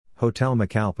Hotel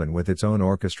McAlpin with its own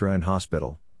orchestra and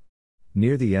hospital.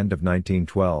 Near the end of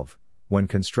 1912, when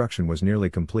construction was nearly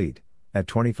complete, at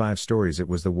 25 stories it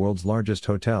was the world's largest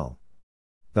hotel.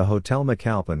 The Hotel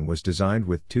McAlpin was designed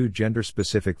with 2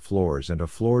 gender-specific floors and a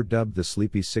floor dubbed the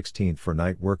Sleepy 16th for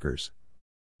night workers.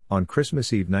 On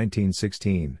Christmas Eve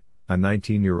 1916, a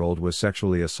 19-year-old was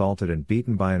sexually assaulted and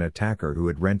beaten by an attacker who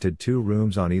had rented 2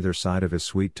 rooms on either side of his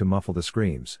suite to muffle the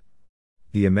screams.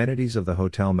 The amenities of the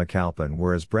Hotel McAlpin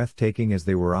were as breathtaking as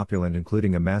they were opulent,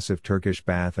 including a massive Turkish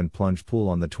bath and plunge pool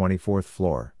on the 24th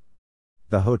floor.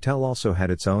 The hotel also had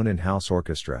its own in-house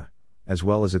orchestra, as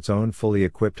well as its own fully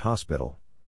equipped hospital.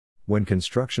 When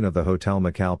construction of the Hotel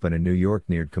McAlpin in New York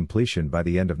neared completion by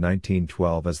the end of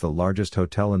 1912 as the largest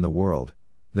hotel in the world,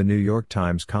 the New York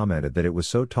Times commented that it was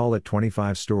so tall at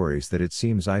 25 stories that it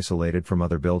seems isolated from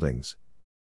other buildings.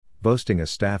 Boasting a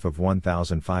staff of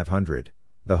 1,500,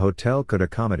 the hotel could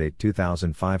accommodate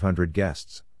 2,500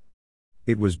 guests.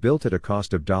 It was built at a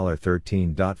cost of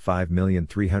 $13.5 million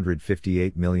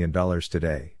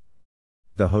today.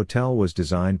 The hotel was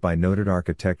designed by noted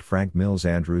architect Frank Mills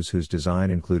Andrews, whose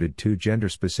design included 2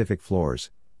 gender-specific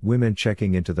floors. Women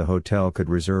checking into the hotel could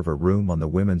reserve a room on the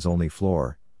women's-only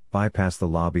floor, bypass the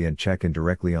lobby and check in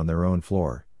directly on their own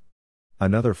floor.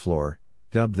 Another floor,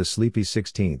 dubbed the Sleepy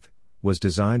 16th, was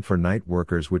designed for night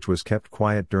workers, which was kept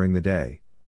quiet during the day.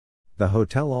 The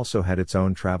hotel also had its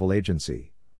own travel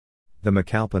agency. The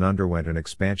McAlpin underwent an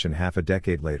expansion half a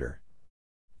decade later.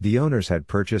 The owners had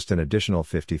purchased an additional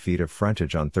 50 feet of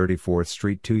frontage on 34th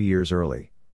Street 2 years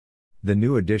early. The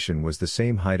new addition was the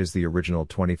same height as the original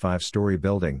 25-story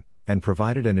building, and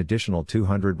provided an additional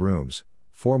 200 rooms,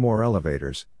 4 more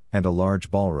elevators, and a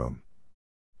large ballroom.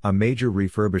 A major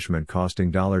refurbishment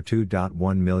costing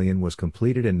 $2.1 million was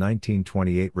completed in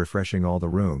 1928, refreshing all the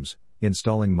rooms,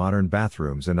 installing modern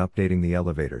bathrooms and updating the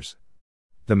elevators.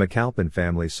 The McAlpin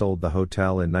family sold the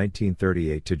hotel in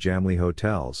 1938 to Jamley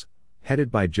Hotels,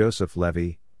 headed by Joseph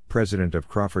Levy, president of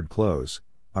Crawford Close,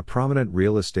 a prominent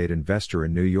real estate investor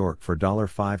in New York, for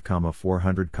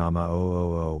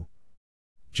 $500,400,000.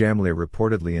 Jamley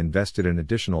reportedly invested an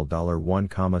additional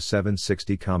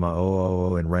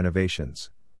 $1,760,000 in renovations.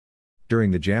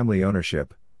 During the Jamley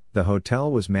ownership, the hotel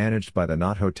was managed by the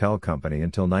Knott Hotel Company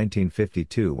until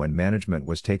 1952, when management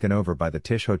was taken over by the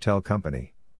Tisch Hotel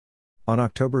Company. On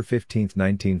October 15,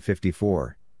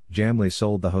 1954, Jamley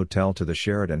sold the hotel to the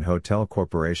Sheraton Hotel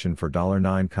Corporation for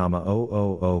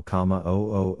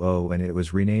 $9,000,000, and it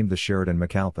was renamed the Sheraton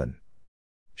McAlpin.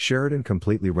 Sheraton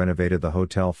completely renovated the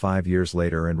hotel 5 years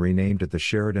later and renamed it the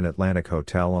Sheraton Atlantic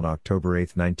Hotel on October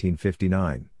 8,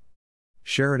 1959.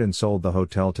 Sheraton sold the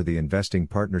hotel to the investing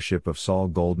partnership of Saul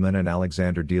Goldman and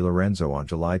Alexander DiLorenzo on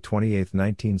July 28,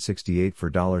 1968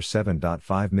 for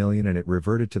 $7.5 million, and it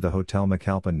reverted to the Hotel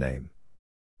McAlpin name.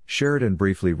 Sheraton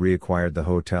briefly reacquired the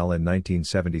hotel in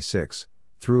 1976,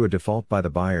 through a default by the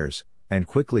buyers, and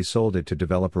quickly sold it to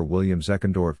developer William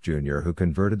Zeckendorf Jr., who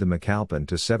converted the McAlpin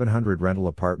to 700 rental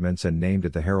apartments and named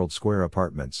it the Herald Square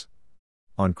Apartments.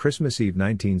 On Christmas Eve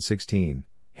 1916,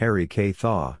 Harry K.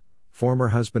 Thaw, former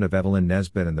husband of Evelyn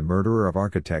Nesbit and the murderer of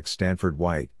architect Stanford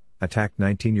White, attacked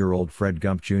 19-year-old Fred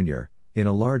Gump Jr., in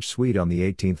a large suite on the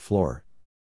 18th floor.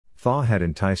 Thaw had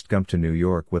enticed Gump to New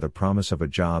York with a promise of a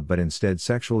job, but instead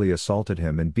sexually assaulted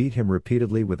him and beat him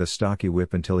repeatedly with a stocky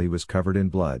whip until he was covered in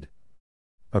blood.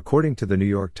 According to the New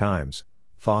York Times,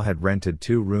 Thaw had rented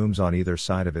 2 rooms on either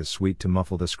side of his suite to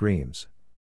muffle the screams.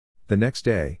 The next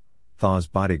day, Thaw's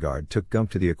bodyguard took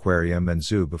Gump to the aquarium and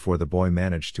zoo before the boy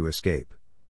managed to escape.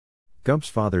 Gump's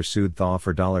father sued Thaw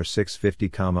for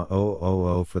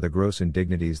 $650,000 for the gross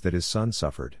indignities that his son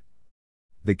suffered.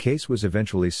 The case was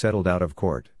eventually settled out of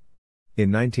court. In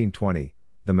 1920,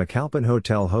 the McAlpin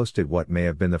Hotel hosted what may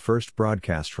have been the first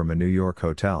broadcast from a New York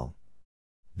hotel.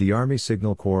 The Army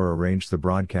Signal Corps arranged the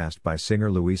broadcast by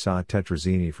singer Luisa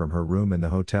Tetrazzini from her room in the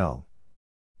hotel.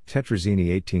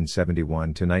 Tetrazzini,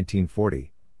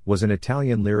 1871-1940, was an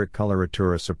Italian lyric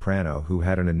coloratura soprano who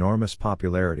had an enormous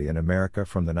popularity in America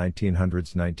from the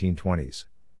 1900s-1920s.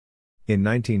 In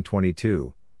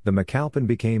 1922, the McAlpin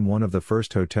became one of the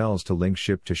first hotels to link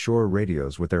ship-to-shore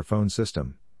radios with their phone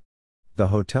system. The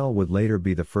hotel would later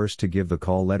be the first to give the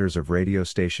call letters of radio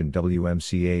station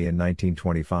WMCA in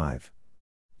 1925.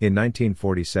 In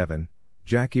 1947,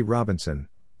 Jackie Robinson,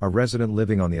 a resident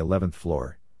living on the 11th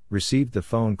floor, received the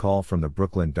phone call from the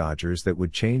Brooklyn Dodgers that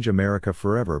would change America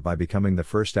forever by becoming the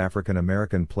first African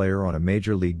American player on a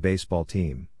Major League Baseball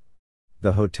team.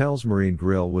 The hotel's Marine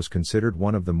Grill was considered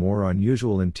one of the more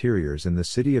unusual interiors in the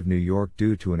city of New York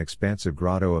due to an expansive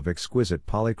grotto of exquisite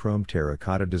polychrome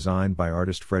terracotta designed by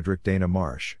artist Frederick Dana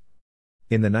Marsh.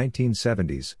 In the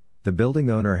 1970s, The building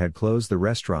owner had closed the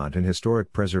restaurant and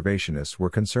historic preservationists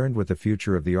were concerned with the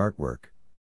future of the artwork.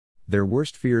 Their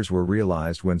worst fears were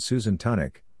realized when Susan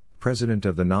Tunick, president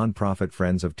of the nonprofit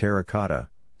Friends of Terracotta,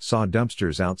 saw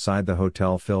dumpsters outside the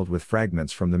hotel filled with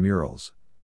fragments from the murals.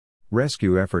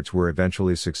 Rescue efforts were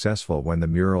eventually successful when the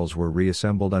murals were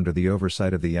reassembled under the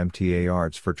oversight of the MTA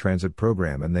Arts for Transit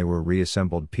program, and they were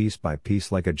reassembled piece by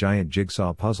piece like a giant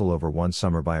jigsaw puzzle over one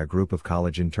summer by a group of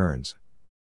college interns.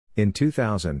 In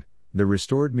 2000, the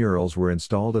restored murals were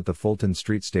installed at the Fulton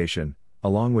Street station,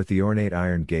 along with the ornate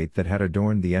iron gate that had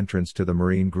adorned the entrance to the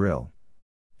Marine Grill.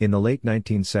 In the late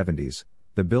 1970s,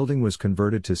 the building was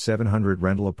converted to 700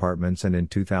 rental apartments and in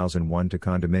 2001 to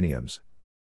condominiums.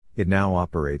 It now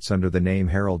operates under the name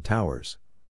Herald Towers.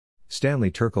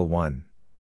 Stanley Turkel won.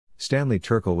 Stanley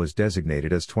Turkel was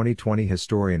designated as 2020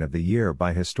 Historian of the Year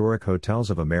by Historic Hotels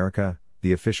of America,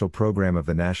 the official program of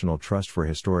the National Trust for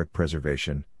Historic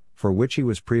Preservation, for which he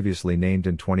was previously named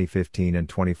in 2015 and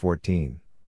 2014.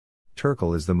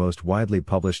 Turkel is the most widely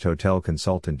published hotel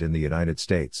consultant in the United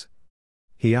States.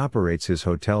 He operates his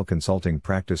hotel consulting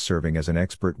practice serving as an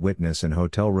expert witness in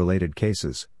hotel-related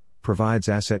cases, provides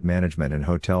asset management and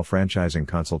hotel franchising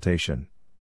consultation.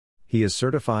 He is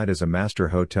certified as a Master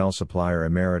Hotel Supplier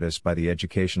Emeritus by the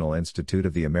Educational Institute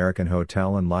of the American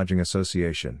Hotel and Lodging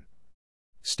Association.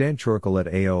 Stan Turkel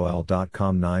at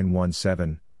AOL.com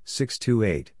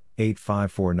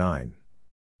 917-628-8549.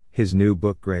 His new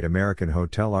book Great American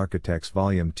Hotel Architects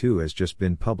Volume 2 has just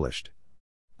been published.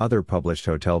 Other published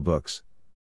hotel books: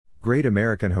 Great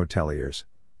American Hoteliers,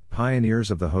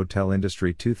 Pioneers of the Hotel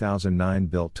Industry 2009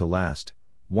 Built to Last,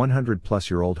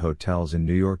 100-plus-year-old hotels in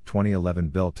New York 2011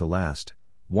 Built to Last,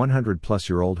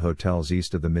 100-plus-year-old hotels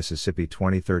east of the Mississippi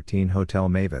 2013 Hotel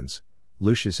Mavens,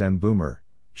 Lucius M. Boomer,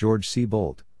 George C.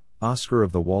 Bolt, Oscar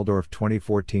of the Waldorf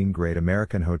 2014 Great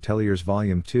American Hoteliers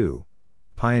Volume 2,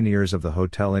 Pioneers of the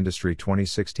Hotel Industry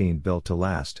 2016 Built to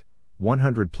Last,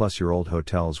 100-plus-year-old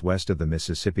hotels west of the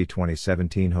Mississippi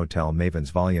 2017 Hotel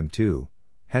Mavens Volume 2,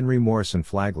 Henry Morrison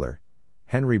Flagler,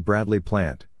 Henry Bradley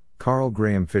Plant, Carl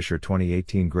Graham Fisher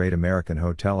 2018 Great American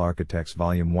Hotel Architects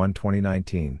Volume 1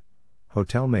 2019,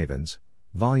 Hotel Mavens,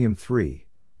 Volume 3,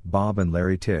 Bob and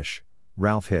Larry Tisch,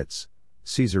 Ralph Hitz,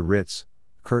 Caesar Ritz,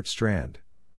 Kurt Strand.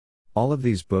 All of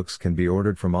these books can be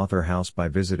ordered from Author House by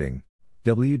visiting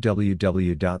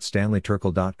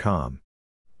www.stanleyturkel.com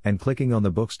and clicking on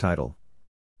the book's title.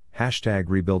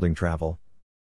 #RebuildingTravel